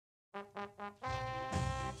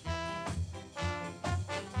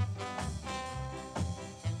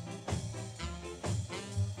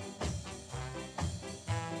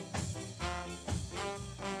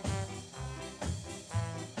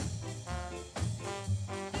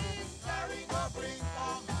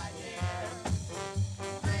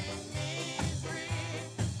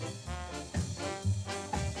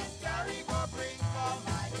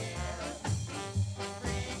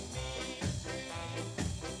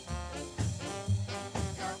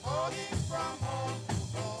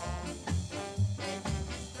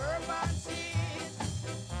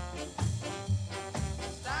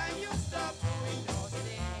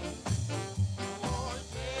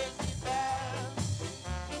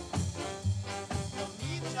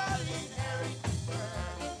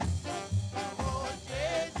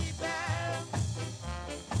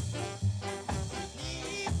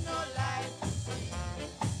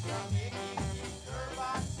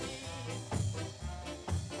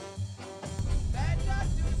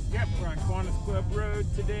Road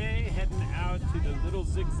today, heading out to the Lil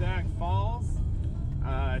Zig Zag Falls.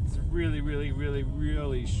 It's a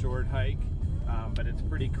really short hike, but it's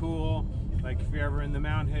pretty cool. Like if you're ever in the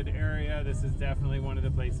Mount Hood area, this is definitely one of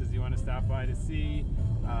the places you want to stop by to see.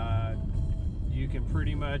 You can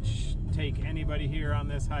pretty much take anybody here on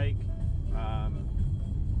this hike.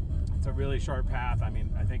 It's a really short path. I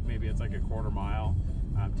mean, I think maybe it's like a quarter mile.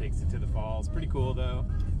 Takes it to the falls. Pretty cool though.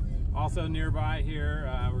 Also nearby here,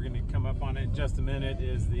 we're going to come up on it in just a minute,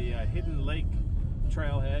 is the Hidden Lake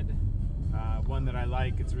trailhead. One that I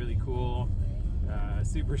like. It's really cool.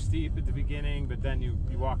 Super steep at the beginning, but then you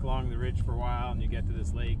walk along the ridge for a while and you get to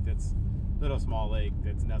this lake that's little small lake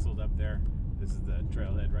that's nestled up there. This is the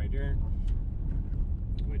trailhead right here,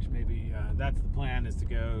 which maybe that's the plan, is to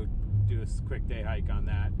go do a quick day hike on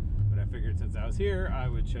that. But I figured since I was here, I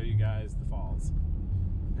would show you guys the falls.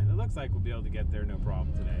 And it looks like we'll be able to get there no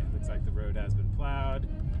problem today. It looks like the road has been plowed.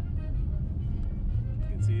 You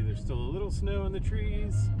can see there's still a little snow in the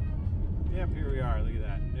trees. Yep, here we are. Look at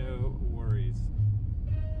that. No worries.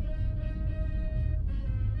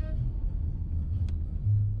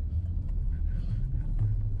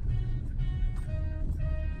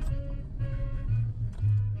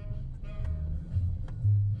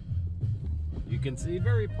 You can see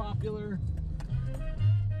very popular.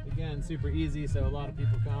 Again, super easy, so a lot of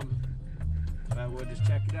people come. But we'll just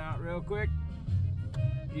check it out real quick.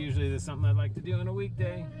 Usually there's something I'd like to do on a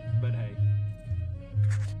weekday, but hey.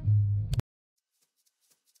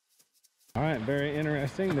 All right, very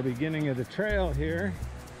interesting. The beginning of the trail here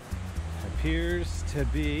appears to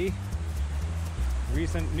be a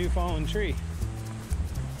recent new fallen tree.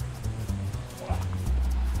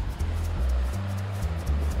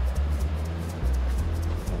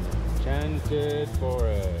 Enchanted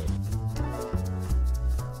forest.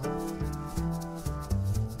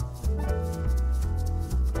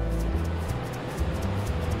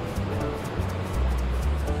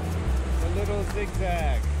 The Lil Zig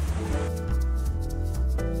Zag.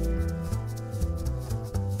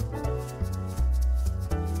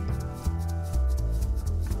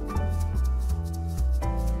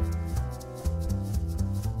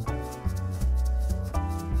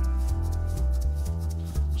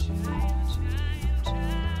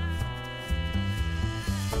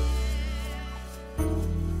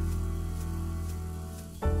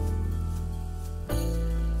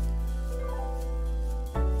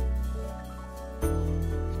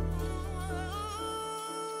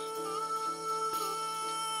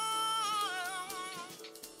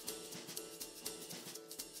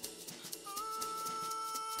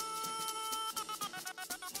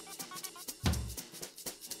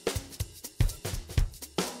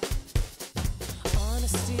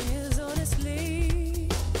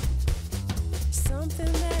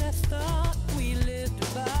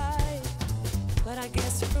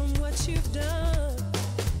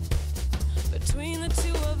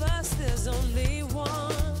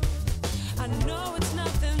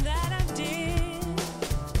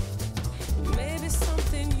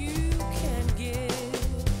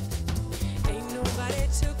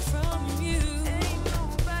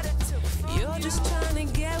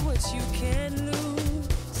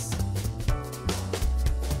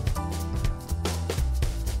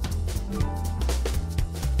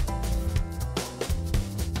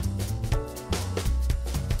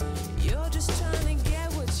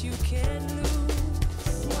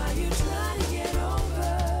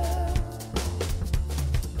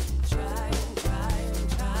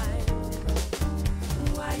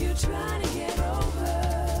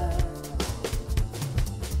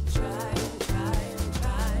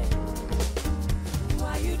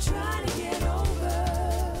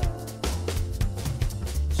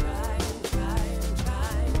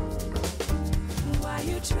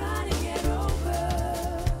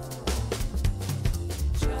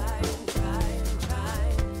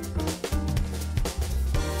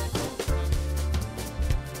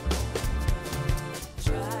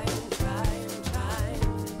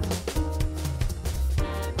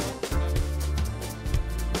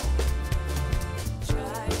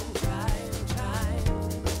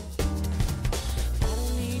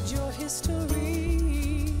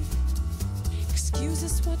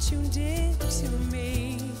 what you did to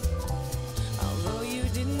me. Although you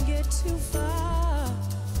didn't get too far,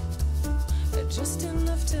 just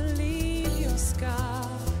enough to leave your scar.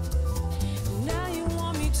 Now you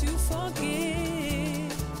want me to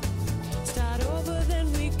forgive. Start over,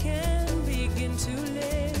 then we can begin to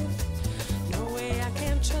live. No way, I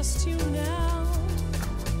can't trust you now.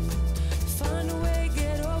 Find a way,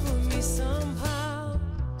 get over me somehow.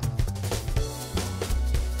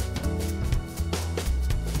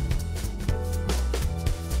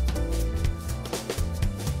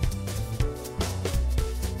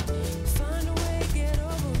 Find a way, get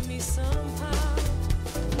over me somehow.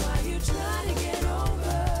 Why you try to get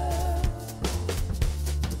over?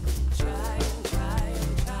 Try and try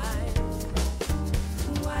and try.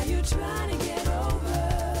 Why you try to get over?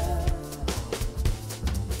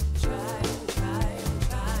 Try and try and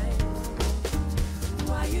try.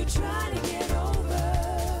 Why you try to get over?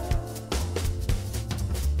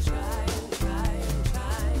 Try and try and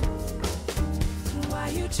try. Why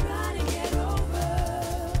you try to get over?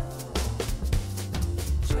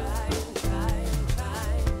 Try and try and try.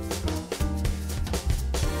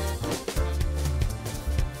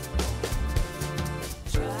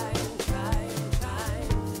 Try and try and try.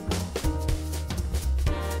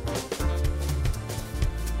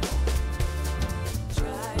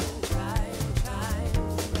 Try and try and try.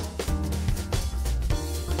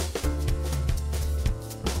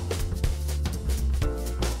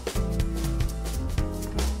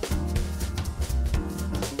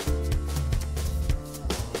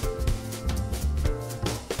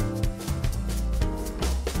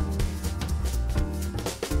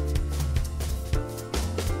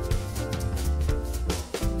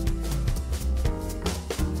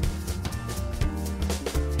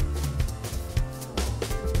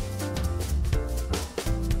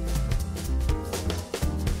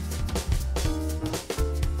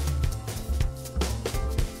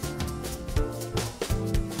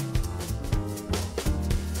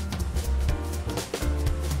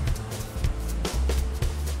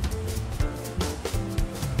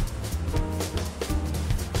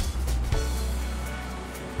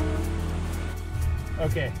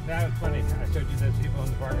 Okay, that was funny. I showed you those people in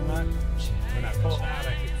the parking lot. When I pulled out,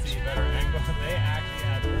 I could see a better angle. They actually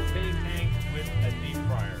had a big tank with a deep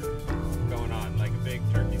fryer.